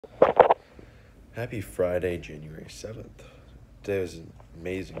Happy Friday, January 7th. Today was an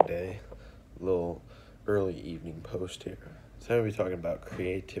amazing day. A little early evening post here. Today we'll be talking about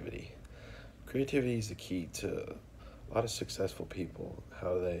creativity. Creativity is the key to a lot of successful people,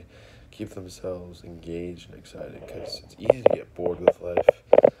 how they keep themselves engaged and excited, because it's easy to get bored with life,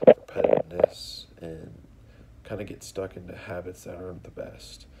 repetitiveness, and kind of get stuck into habits that aren't the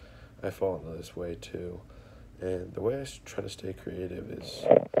best. I fall into this way too. And the way try to stay creative is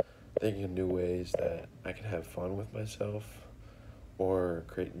thinking of new ways that I can have fun with myself or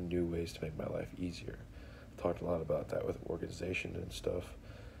creating new ways to make my life easier. I've talked a lot about that with organization and stuff.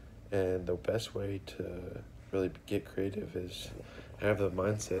 And the best way to really get creative is have the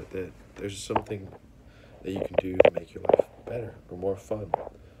mindset that there's something that you can do to make your life better or more fun.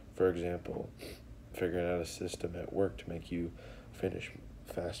 For example, figuring out a system at work to make you finish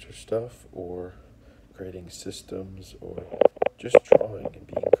faster stuff, or creating systems, or just drawing and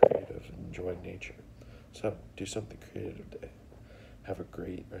being creative and enjoying nature. So, do something creative today. Have a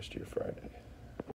great rest of your Friday.